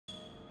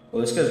Oh,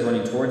 this guy's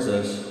running towards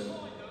us.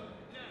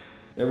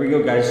 There we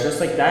go, guys. Just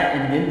like that,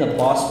 and then the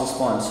boss will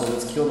spawn. So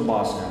let's kill the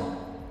boss now.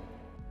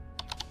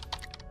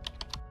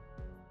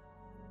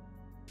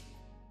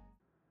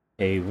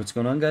 Hey, what's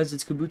going on, guys?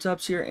 It's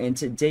Kabutops here, and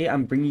today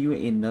I'm bringing you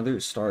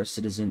another Star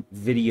Citizen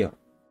video.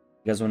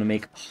 You guys want to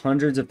make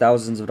hundreds of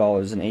thousands of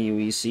dollars in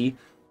AUEC,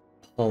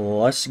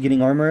 plus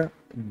getting armor?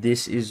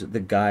 This is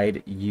the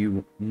guide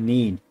you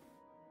need.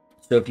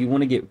 So if you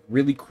want to get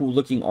really cool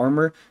looking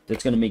armor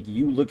that's going to make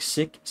you look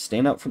sick,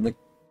 stand out from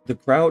the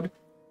crowd,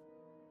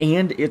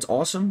 and it's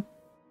awesome,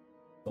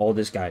 follow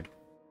this guide.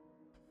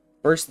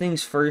 First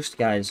things first,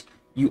 guys,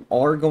 you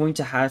are going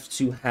to have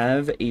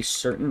a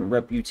certain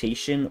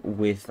reputation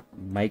with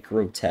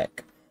Microtech,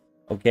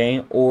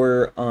 okay?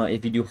 Or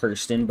if you do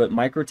Hurston, but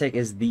Microtech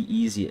is the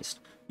easiest.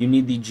 You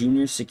need the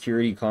junior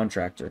security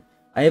contractor.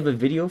 I have a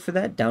video for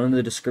that down in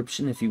the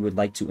description if you would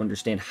like to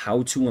understand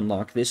how to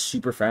unlock this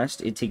super fast.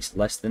 It takes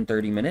less than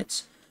 30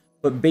 minutes.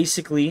 But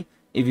basically,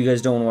 if you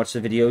guys don't want to watch the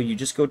video, you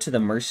just go to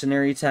the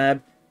Mercenary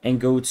tab and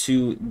go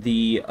to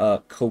the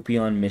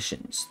Copion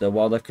missions, the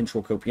Wildlife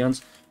Control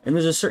Copions. And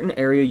there's a certain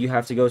area you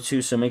have to go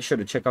to, so make sure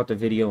to check out the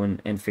video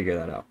and figure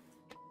that out.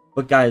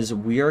 But guys,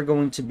 we are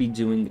going to be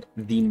doing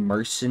the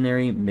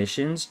Mercenary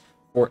missions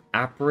for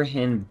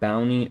Apprehend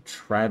Bounty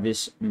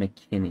Travis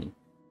McKinney.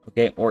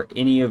 Okay, or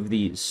any of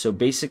these. So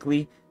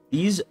basically,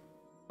 these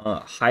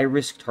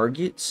high-risk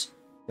targets,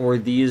 or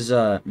these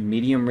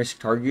medium-risk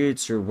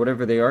targets, or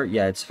whatever they are.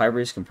 Yeah, it's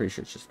high-risk. I'm pretty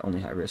sure it's just only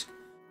high-risk.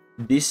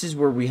 This is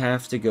where we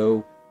have to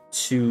go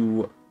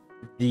to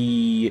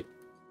the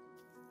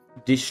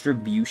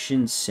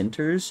distribution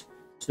centers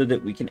so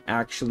that we can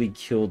actually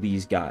kill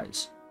these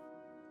guys.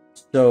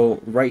 So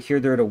right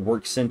here, they're at a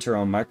work center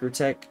on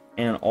Microtech,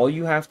 and all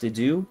you have to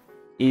do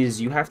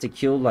is you have to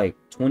kill like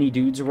 20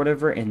 dudes or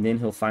whatever, and then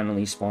he'll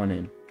finally spawn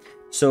in.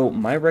 So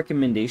my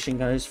recommendation,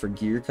 guys, for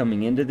gear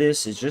coming into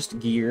this is just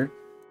gear.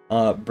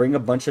 Bring a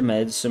bunch of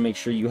meds, so make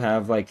sure you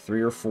have like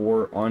 3 or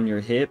 4 on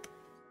your hip,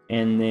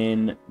 and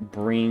then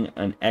bring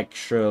an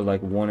extra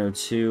like 1 or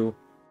 2.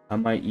 I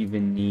might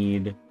even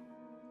need,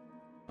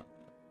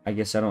 I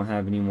guess I don't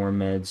have any more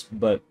meds,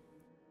 but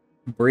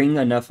bring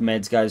enough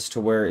meds, guys,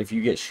 to where if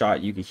you get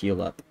shot, you can heal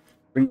up.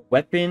 Bring a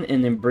weapon,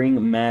 and then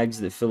bring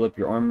mags that fill up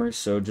your armor,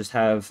 so just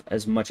have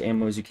as much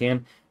ammo as you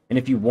can. And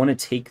if you want to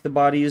take the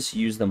bodies,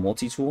 use the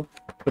multi-tool.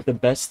 But the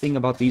best thing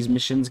about these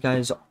missions,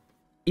 guys,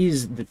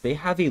 is that they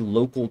have a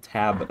local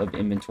tab of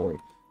inventory.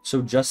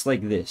 So just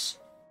like this.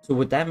 So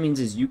what that means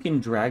is you can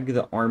drag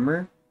the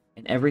armor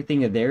and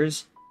everything of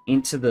theirs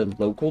into the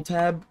local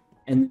tab,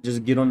 and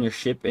just get on your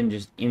ship and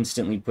just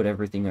instantly put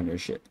everything on your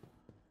ship.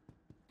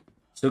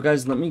 So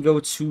guys, let me go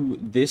to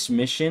this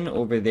mission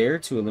over there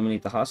to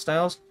eliminate the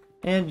hostiles,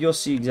 and you'll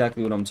see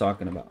exactly what I'm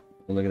talking about.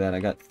 Oh, look at that, I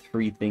got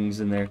 3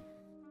 things in there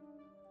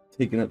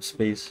taking up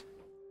space.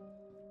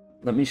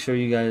 Let me show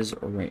you guys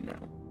right now.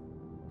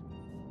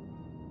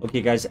 Okay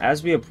guys,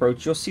 as we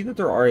approach, you'll see that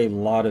there are a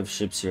lot of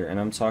ships here, and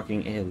I'm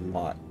talking a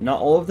lot. Not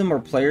all of them are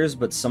players,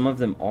 but some of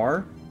them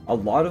are. A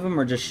lot of them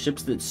are just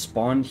ships that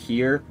spawned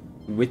here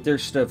with their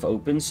stuff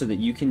open, so that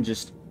you can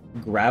just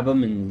grab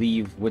them and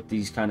leave with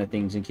these kind of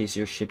things in case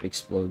your ship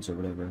explodes or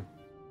whatever.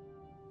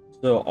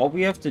 So all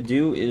we have to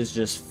do is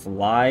just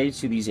fly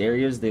to these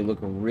areas. They look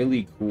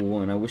really cool,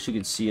 and I wish you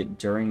could see it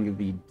during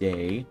the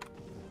day.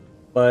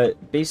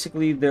 But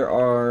basically, there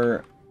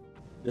are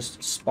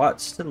just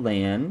spots to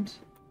land.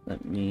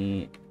 Let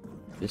me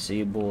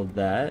disable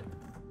that.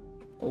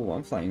 Oh,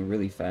 I'm flying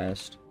really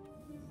fast.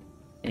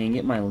 And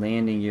get my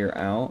landing gear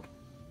out.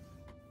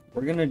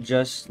 We're gonna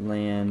just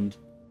land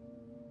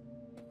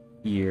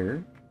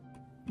here,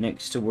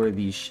 next to where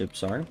these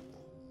ships are.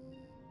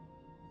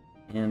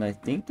 And I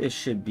think this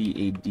should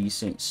be a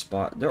decent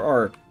spot. There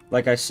are,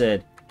 like I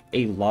said,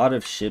 a lot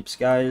of ships,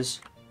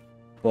 guys,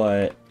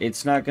 but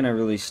it's not gonna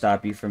really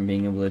stop you from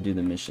being able to do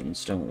the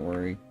missions, don't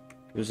worry.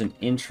 There's an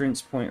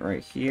entrance point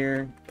right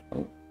here.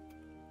 Oh,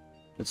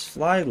 let's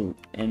fly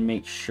and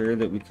make sure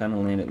that we kind of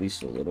land at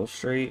least a little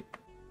straight.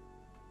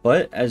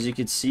 But as you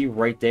can see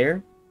right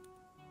there,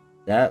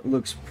 that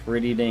looks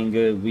pretty dang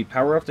good. We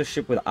power up the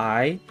ship with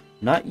I,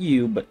 not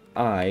you, but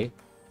I,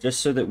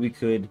 just so that we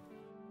could,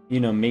 you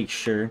know, make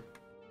sure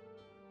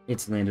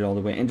it's landed all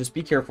the way. And just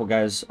be careful,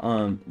 guys.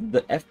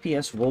 The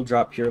FPS will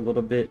drop here a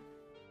little bit,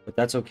 but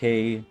that's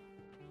okay.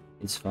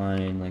 It's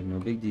fine, like no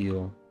big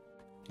deal.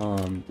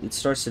 It's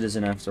Star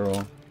Citizen after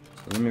all.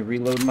 So let me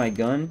reload my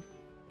gun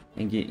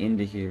and get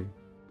into here.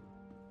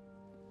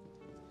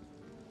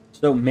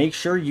 So make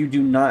sure you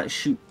do not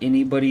shoot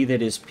anybody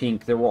that is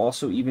pink. There will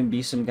also even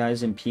be some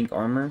guys in pink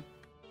armor.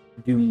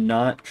 Do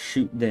not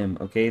shoot them,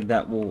 okay?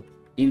 That will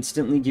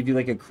instantly give you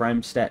like a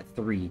crime stat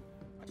 3.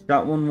 I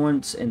shot one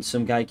once, and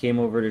some guy came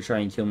over to try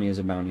and kill me as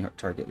a bounty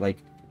target. Like,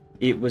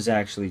 it was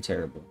actually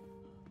terrible.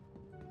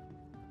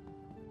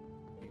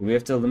 We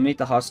have to eliminate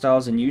the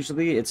hostiles, and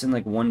usually it's in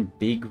like one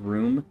big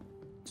room.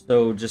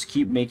 So just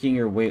keep making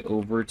your way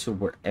over to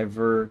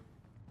wherever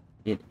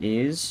it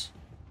is.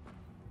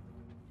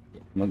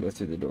 I'm gonna go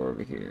through the door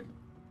over here.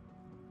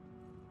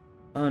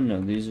 Oh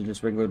no, these are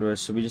just regular doors.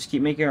 So we just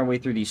keep making our way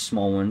through these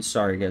small ones.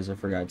 Sorry guys, I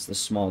forgot. It's the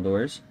small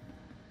doors.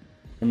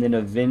 And then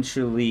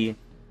eventually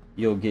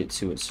you'll get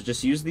to it. So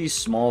just use these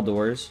small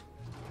doors.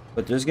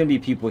 But there's going to be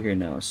people here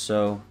now.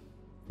 So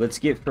let's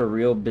get for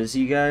real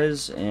busy,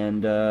 guys.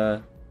 And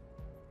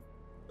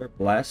start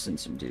blasting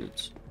some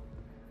dudes.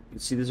 You can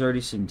see there's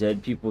already some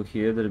dead people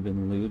here that have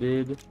been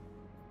looted.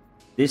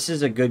 This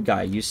is a good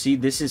guy. You see,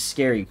 this is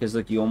scary because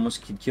look, you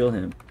almost could kill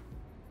him.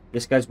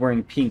 This guy's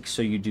wearing pink,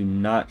 so you do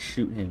not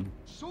shoot him.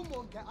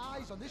 Someone get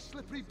eyes on this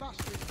slippery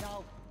bastard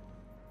now.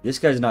 This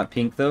guy's not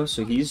pink though,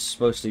 so he's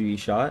supposed to be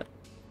shot.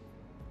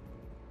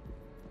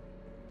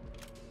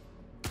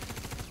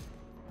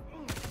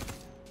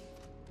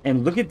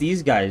 And look at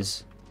these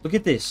guys. Look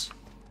at this.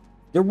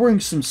 They're wearing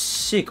some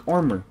sick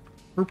armor.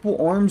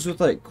 Purple arms with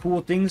like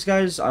cool things,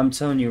 guys. I'm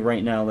telling you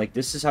right now, like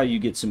this is how you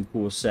get some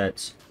cool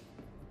sets.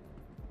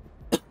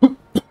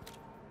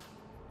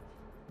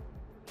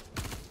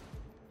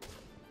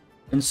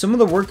 And some of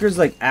the workers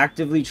like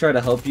actively try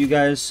to help you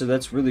guys, so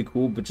that's really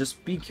cool, but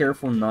just be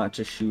careful not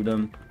to shoot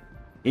them.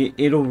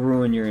 It'll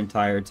ruin your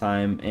entire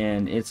time,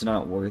 and it's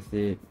not worth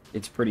it.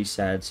 It's pretty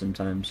sad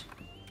sometimes.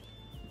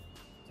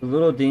 It's a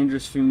little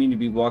dangerous for me to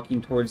be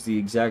walking towards the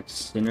exact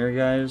center,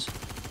 guys.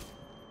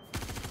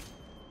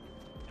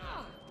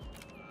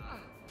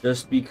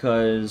 Just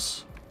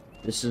because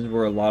this is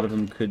where a lot of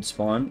them could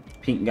spawn.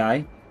 Pink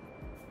guy.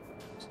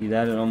 See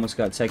that? It almost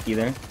got techie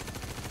there.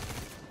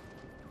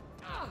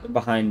 They're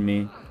behind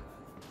me.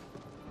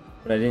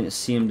 But I didn't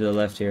see him to the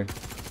left here.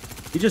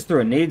 He just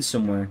threw a nade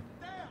somewhere.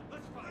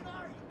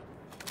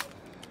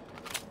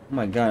 Oh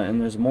my god,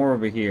 and there's more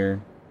over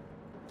here.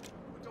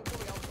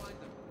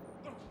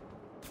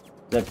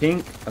 Is that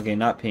pink? Okay,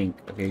 not pink.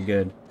 Okay,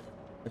 good.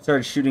 I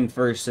started shooting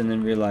first and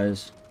then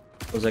realized.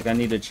 I was like, I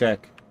need to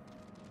check.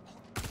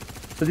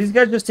 So these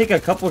guys just take a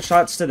couple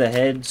shots to the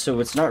head, so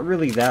it's not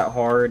really that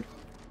hard.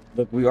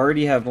 Look, we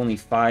already have only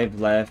 5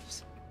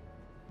 left.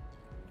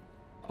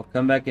 I'll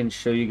come back and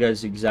show you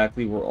guys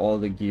exactly where all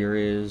the gear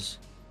is.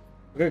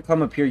 We're gonna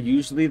come up here.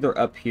 Usually they're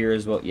up here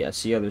as well. Yeah,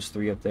 see how there's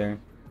 3 up there?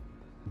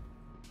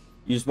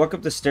 You just walk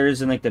up the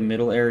stairs in like the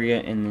middle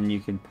area and then you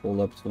can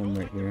pull up to them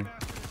right here.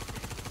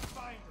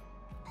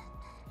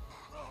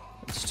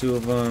 That's 2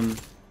 of them.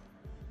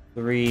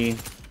 3.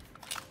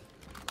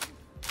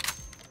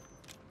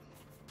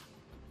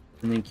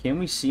 And then can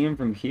we see him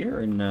from here?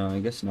 Or no, I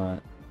guess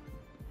not.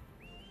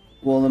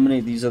 We'll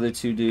eliminate these other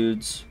 2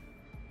 dudes.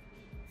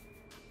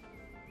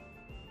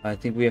 I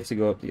think we have to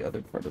go up the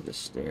other part of the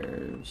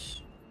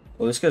stairs.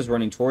 Oh, this guy's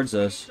running towards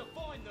us.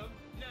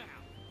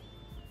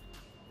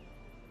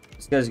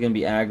 This guy's gonna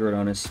be aggroed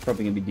on us. He's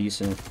probably gonna be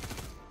decent.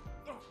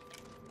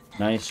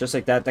 Nice, just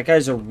like that. That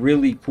guy's a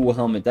really cool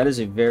helmet. That is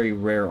a very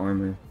rare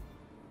armor.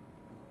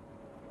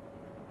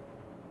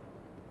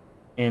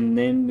 And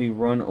then we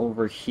run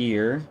over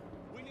here.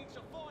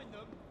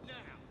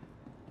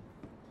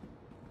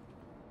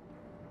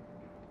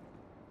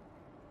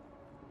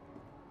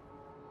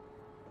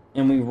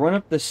 And we run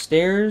up the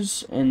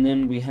stairs, and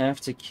then we have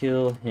to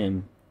kill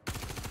him.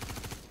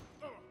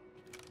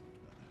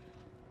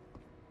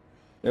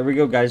 There we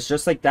go, guys.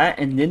 Just like that,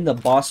 and then the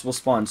boss will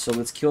spawn. So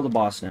let's kill the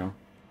boss now.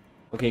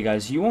 Okay,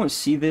 guys, you won't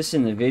see this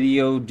in the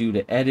video due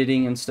to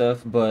editing and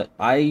stuff, but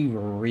I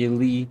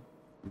really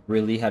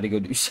had to go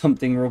do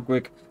something real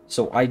quick.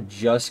 So I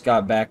just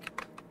got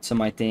back to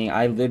my thing.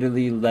 I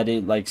literally let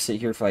it, like, sit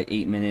here for, like,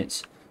 8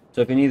 minutes.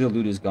 So if any of the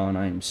loot is gone,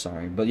 I am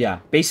sorry. But yeah,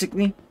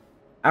 basically,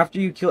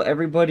 after you kill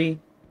everybody,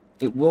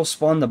 it will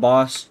spawn the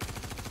boss.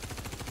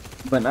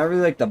 But not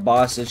really like the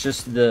boss, it's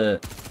just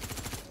the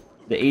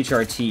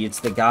HRT.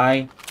 It's the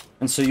guy.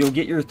 And so you'll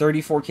get your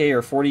 34k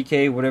or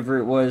 40k, whatever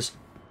it was.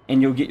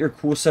 And you'll get your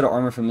cool set of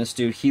armor from this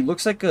dude. He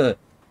looks like a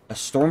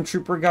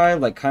stormtrooper guy,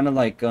 like kind of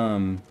like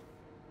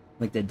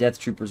the death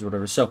troopers or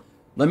whatever. So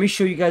let me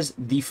show you guys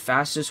the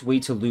fastest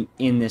way to loot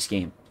in this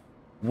game.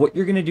 What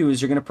you're going to do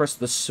is you're going to press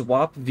the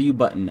swap view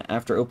button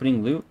after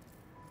opening loot.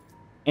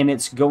 And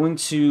it's going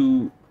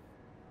to...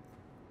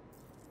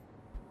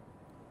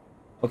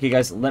 Okay,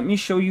 guys, let me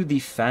show you the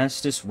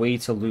fastest way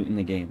to loot in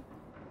the game.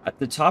 At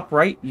the top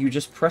right, you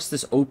just press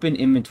this open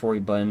inventory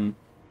button,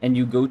 and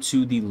you go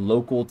to the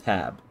local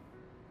tab.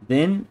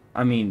 Then,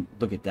 I mean,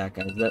 look at that,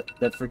 guys.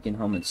 That freaking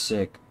helmet's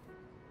sick.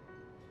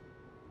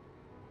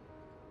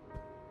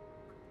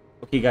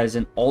 Okay, guys,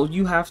 and all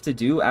you have to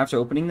do after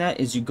opening that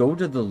is you go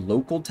to the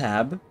local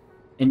tab,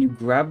 and you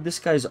grab this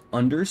guy's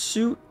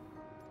undersuit,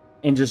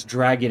 and just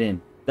drag it in.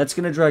 That's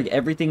going to drag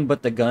everything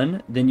but the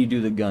gun. Then you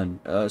do the gun.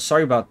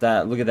 Sorry about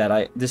that. Look at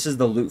that. This is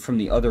the loot from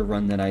the other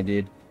run that I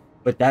did.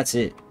 But that's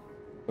it.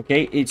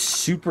 Okay? It's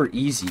super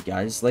easy,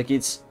 guys. Like,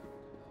 it's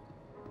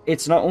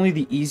not only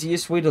the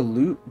easiest way to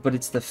loot, but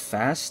it's the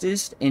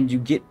fastest, and you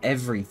get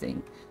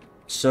everything.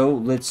 So,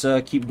 let's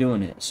keep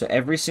doing it. So,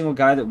 every single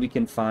guy that we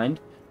can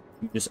find,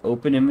 you just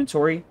open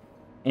inventory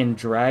and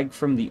drag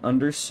from the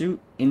undersuit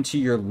into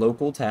your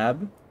local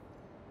tab.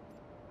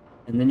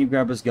 And then you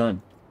grab his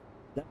gun.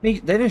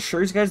 That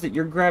ensures, guys, that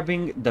you're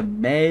grabbing the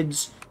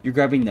meds, you're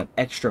grabbing the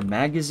extra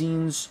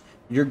magazines,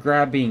 you're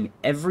grabbing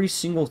every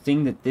single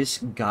thing that this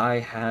guy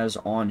has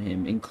on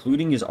him,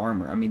 including his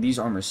armor. I mean, these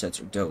armor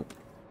sets are dope.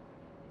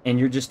 And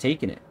you're just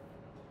taking it.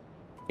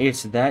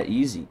 It's that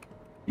easy.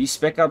 These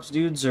Spec Ops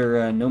dudes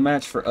are no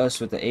match for us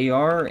with the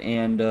AR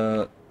and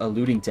a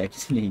looting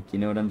technique, you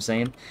know what I'm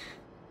saying?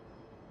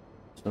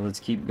 So let's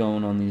keep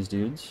going on these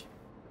dudes.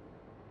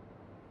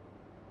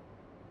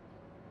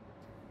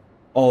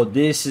 Oh,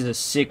 this is a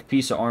sick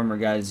piece of armor,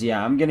 guys.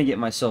 Yeah, I'm gonna get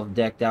myself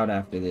decked out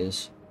after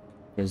this.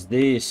 Because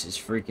this is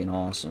freaking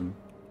awesome.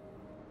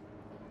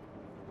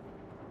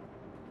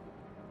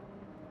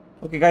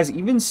 Okay, guys,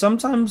 even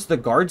sometimes the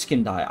guards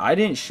can die. I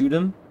didn't shoot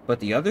him, but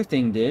the other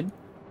thing did.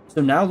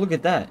 So now look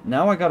at that.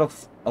 Now I got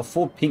a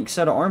full pink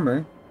set of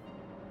armor.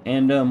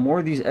 And more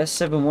of these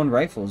S71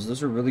 rifles.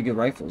 Those are really good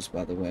rifles,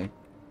 by the way.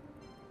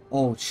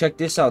 Oh, check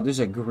this out. There's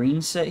a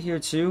green set here,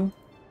 too.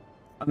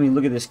 I mean,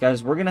 look at this,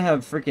 guys. We're going to have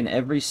freaking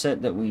every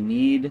set that we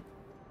need.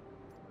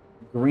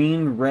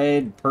 Green,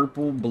 red,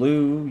 purple,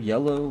 blue,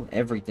 yellow,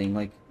 everything.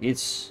 Like,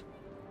 it's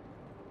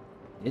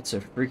a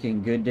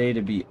freaking good day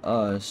to be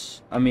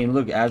us. I mean,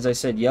 look, as I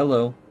said,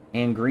 yellow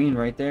and green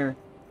right there.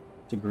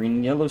 It's a green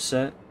and yellow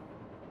set.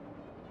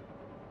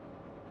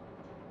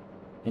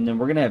 And then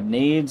we're going to have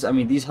nades. I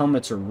mean, these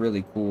helmets are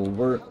really cool.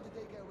 Okay,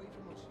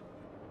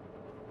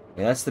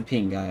 that's the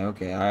pink guy.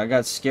 Okay, I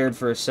got scared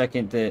for a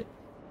second that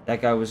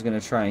that guy was going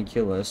to try and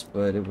kill us,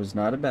 but it was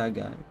not a bad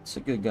guy. It's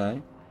a good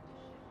guy.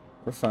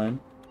 We're fine.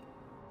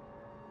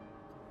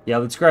 Yeah,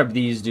 let's grab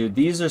these, dude.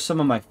 These are some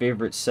of my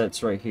favorite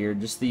sets right here.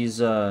 Just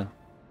these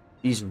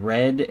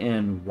red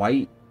and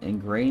white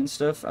and gray and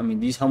stuff. I mean,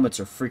 these helmets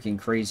are freaking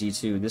crazy,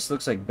 too. This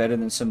looks like better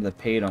than some of the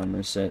paid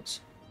armor sets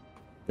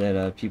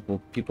that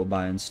people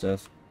buy and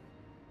stuff.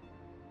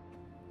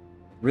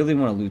 Really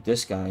want to loot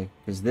this guy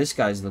because this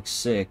guy's looks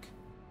sick.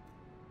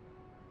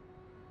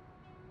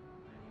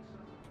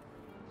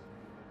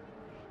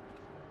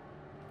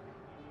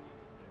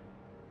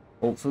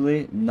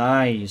 Hopefully,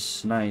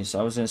 nice.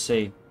 I was gonna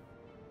say,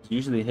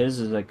 usually his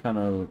is like kind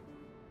of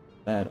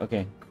bad.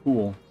 Okay,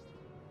 cool.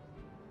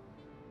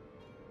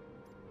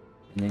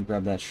 And then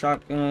grab that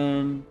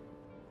shotgun.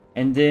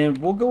 And then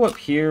we'll go up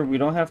here. We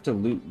don't have to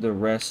loot the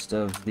rest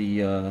of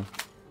the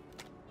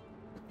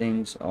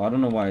things. Oh, I don't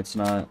know why it's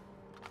not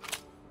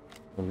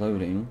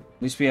loading.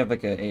 At least we have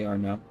like a AR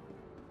now.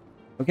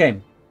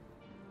 Okay.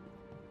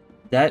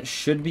 That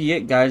should be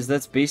it, guys.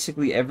 That's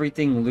basically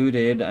everything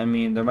looted. I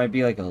mean, there might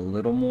be like a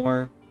little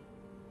more.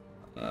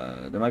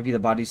 There might be the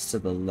bodies to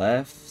the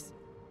left.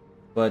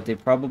 But they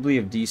probably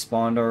have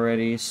despawned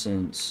already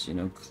since, you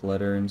know,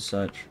 clutter and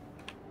such.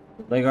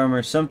 Leg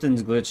armor,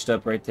 something's glitched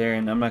up right there,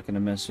 and I'm not going to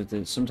mess with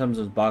it. Sometimes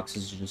those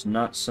boxes are just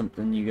not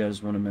something you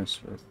guys want to mess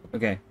with.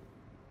 Okay.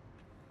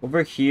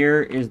 Over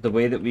here is the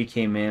way that we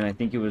came in. I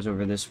think it was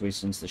over this way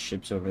since the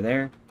ship's over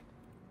there.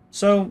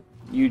 So,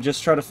 you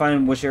just try to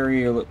find which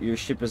area your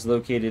ship is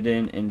located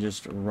in and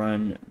just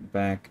run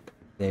back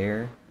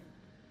there.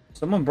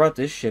 Someone brought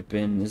this ship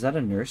in. Is that a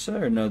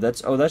Nursa? Or no,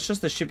 that's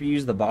just the ship you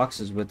use the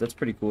boxes with. That's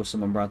pretty cool.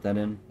 Someone brought that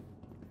in.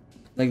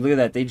 Like, look at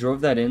that. They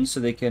drove that in so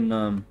they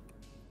can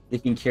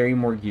carry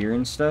more gear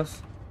and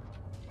stuff.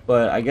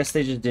 But I guess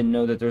they just didn't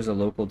know that there's a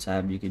local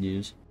tab you could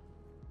use.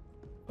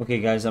 Okay,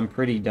 guys, I'm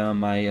pretty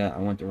dumb. I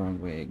went the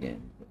wrong way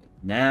again.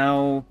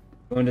 Now,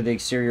 going to the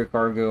exterior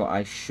cargo,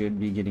 I should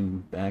be getting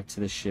back to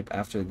the ship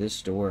after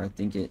this door. I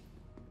think it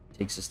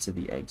takes us to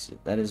the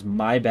exit. That is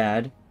my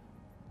bad.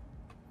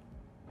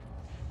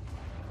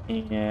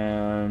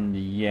 And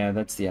yeah,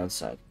 that's the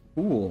outside.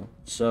 Cool.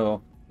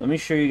 So, let me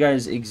show you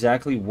guys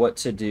exactly what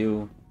to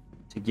do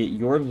to get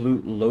your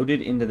loot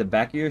loaded into the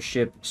back of your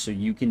ship so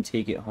you can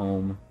take it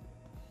home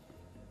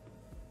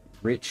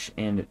rich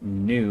and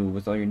new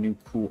with all your new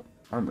cool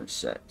armor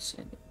sets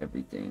and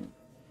everything.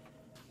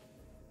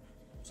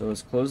 So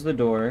let's close the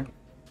door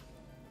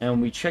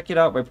and we check it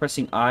out by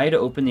pressing I to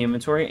open the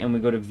inventory, and we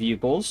go to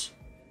vehicles,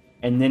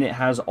 and then it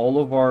has all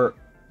of our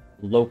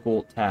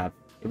local tab.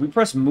 If we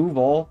press move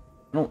all,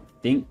 I don't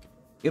think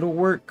it'll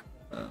work.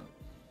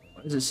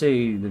 Why does it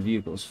say the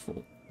vehicle's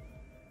full?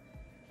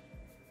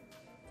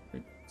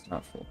 It's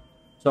not full.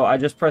 So I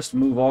just pressed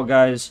move all,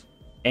 guys,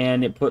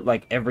 and it put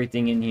like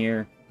everything in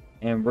here.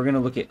 And we're gonna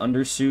look at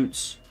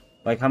undersuits.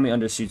 Like, how many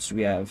undersuits do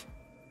we have?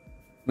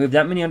 We have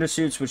that many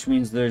undersuits, which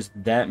means there's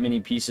that many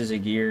pieces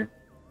of gear.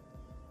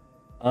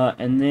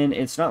 And then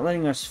it's not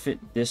letting us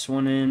fit this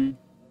one in,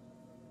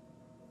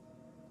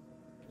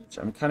 which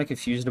I'm kind of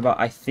confused about.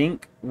 I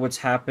think what's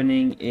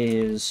happening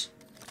is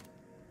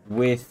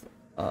with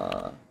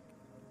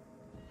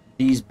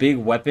these big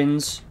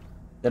weapons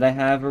that I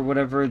have or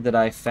whatever that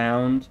I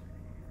found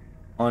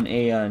on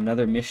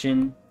another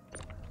mission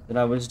that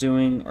I was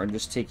doing are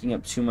just taking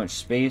up too much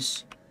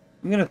space.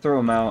 I'm gonna throw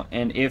them out,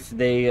 and if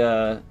they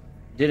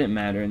didn't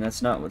matter and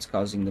that's not what's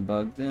causing the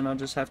bug, then I'll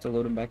just have to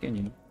load them back in,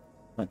 you know.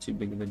 Not too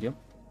big of a deal.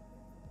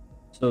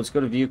 So let's go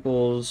to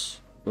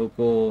vehicles,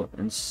 local,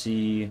 and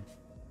see.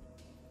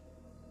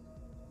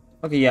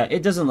 Okay, yeah,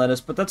 it doesn't let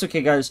us, but that's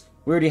okay, guys.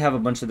 We already have a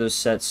bunch of those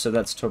sets, so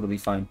that's totally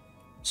fine.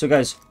 So,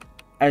 guys,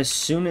 as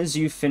soon as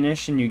you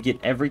finish and you get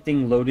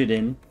everything loaded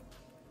in,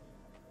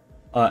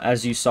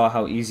 as you saw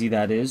how easy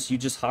that is. You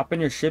just hop in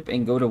your ship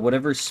and go to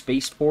whatever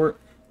spaceport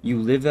you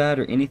live at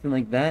or anything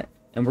like that,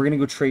 and we're going to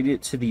go trade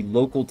it to the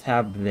local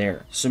tab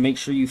there. So make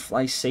sure you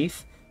fly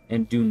safe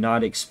and do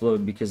not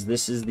explode, because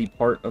this is the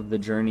part of the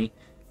journey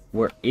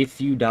where if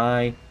you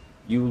die,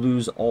 you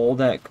lose all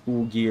that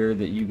cool gear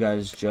that you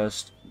guys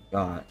just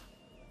got.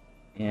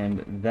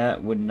 And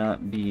that would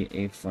not be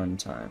a fun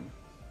time.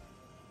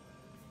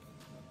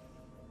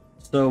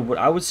 So what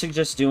I would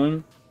suggest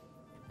doing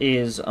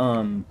is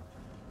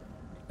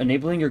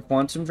enabling your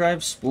quantum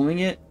drive, spooling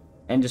it,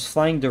 and just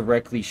flying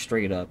directly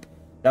straight up.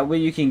 That way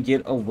you can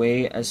get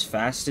away as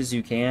fast as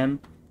you can,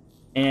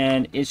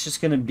 and it's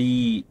just going to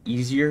be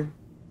easier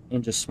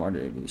and just smarter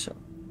to do so.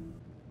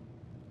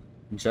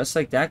 Just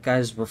like that,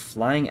 guys, we're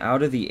flying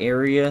out of the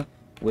area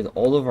with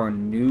all of our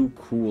new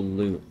cool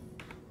loot.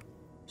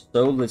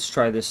 So let's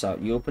try this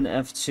out. You open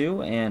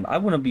F2, and I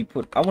want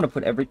to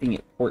put everything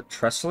at Port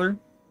Tressler.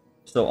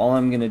 So all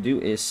I'm gonna do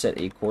is set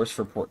a course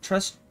for Port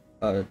Tressler,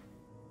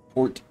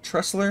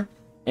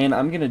 and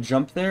I'm gonna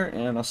jump there,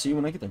 and I'll see you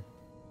when I get there.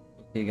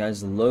 Okay,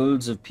 guys,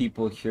 loads of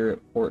people here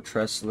at Port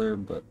Tressler,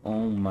 but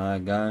oh my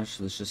gosh,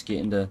 let's just get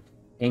into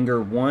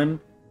Hangar 1.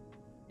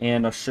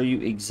 And I'll show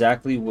you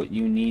exactly what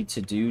you need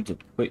to do to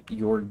put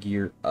your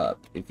gear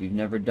up. If you've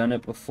never done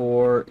it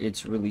before,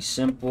 it's really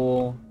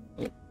simple.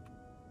 Oh,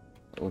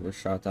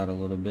 overshot that a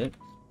little bit.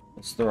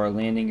 Let's throw our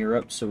landing gear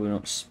up so we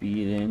don't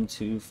speed in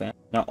too fast.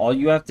 Now, all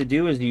you have to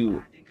do is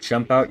you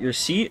jump out your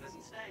seat.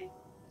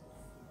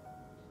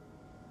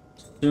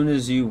 As soon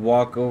as you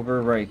walk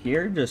over right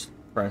here, just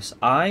press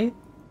I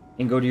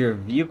and go to your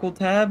vehicle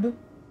tab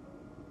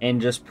and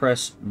just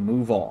press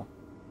move all.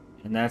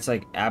 And that's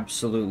like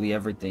absolutely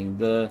everything.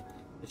 The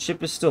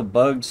ship is still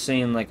bugged,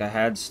 saying like I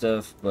had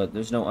stuff, but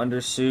there's no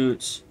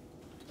undersuits.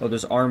 Oh,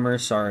 there's armor,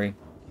 sorry.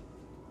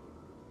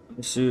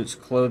 Undersuits,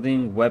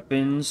 clothing,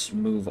 weapons,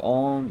 move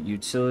all,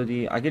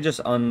 utility. I could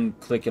just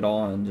unclick it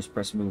all and just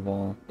press move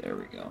all. There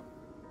we go.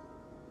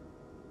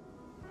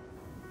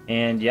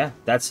 And yeah,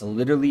 that's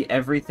literally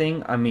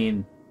everything. I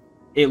mean,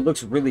 it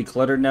looks really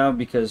cluttered now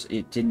because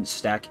it didn't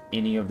stack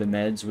any of the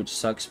meds, which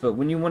sucks. But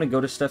when you want to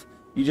go to stuff,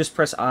 you just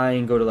press I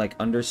and go to like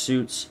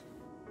undersuits.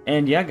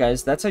 And yeah,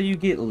 guys, that's how you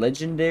get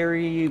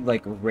legendary,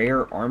 like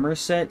rare armor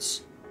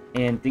sets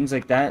and things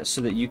like that,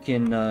 so that you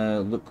can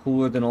look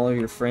cooler than all of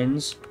your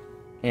friends.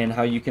 And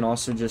how you can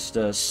also just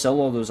sell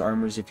all those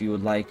armors if you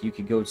would like. You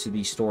could go to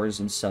the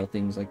stores and sell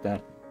things like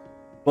that.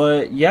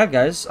 But yeah,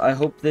 guys, I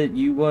hope that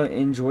you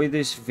enjoy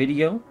this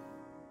video.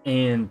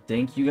 And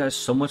thank you guys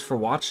so much for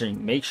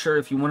watching. Make sure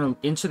if you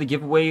want to enter the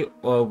giveaway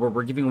where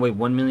we're giving away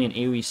 1 million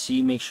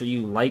AOEC, make sure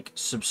you like,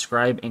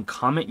 subscribe, and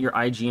comment your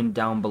IGN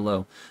down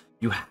below.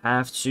 You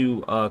have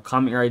to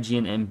comment your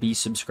IGN and be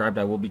subscribed.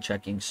 I will be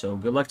checking. So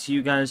good luck to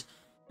you guys.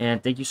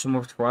 And thank you so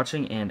much for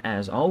watching. And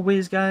as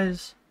always,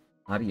 guys,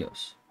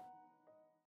 adios.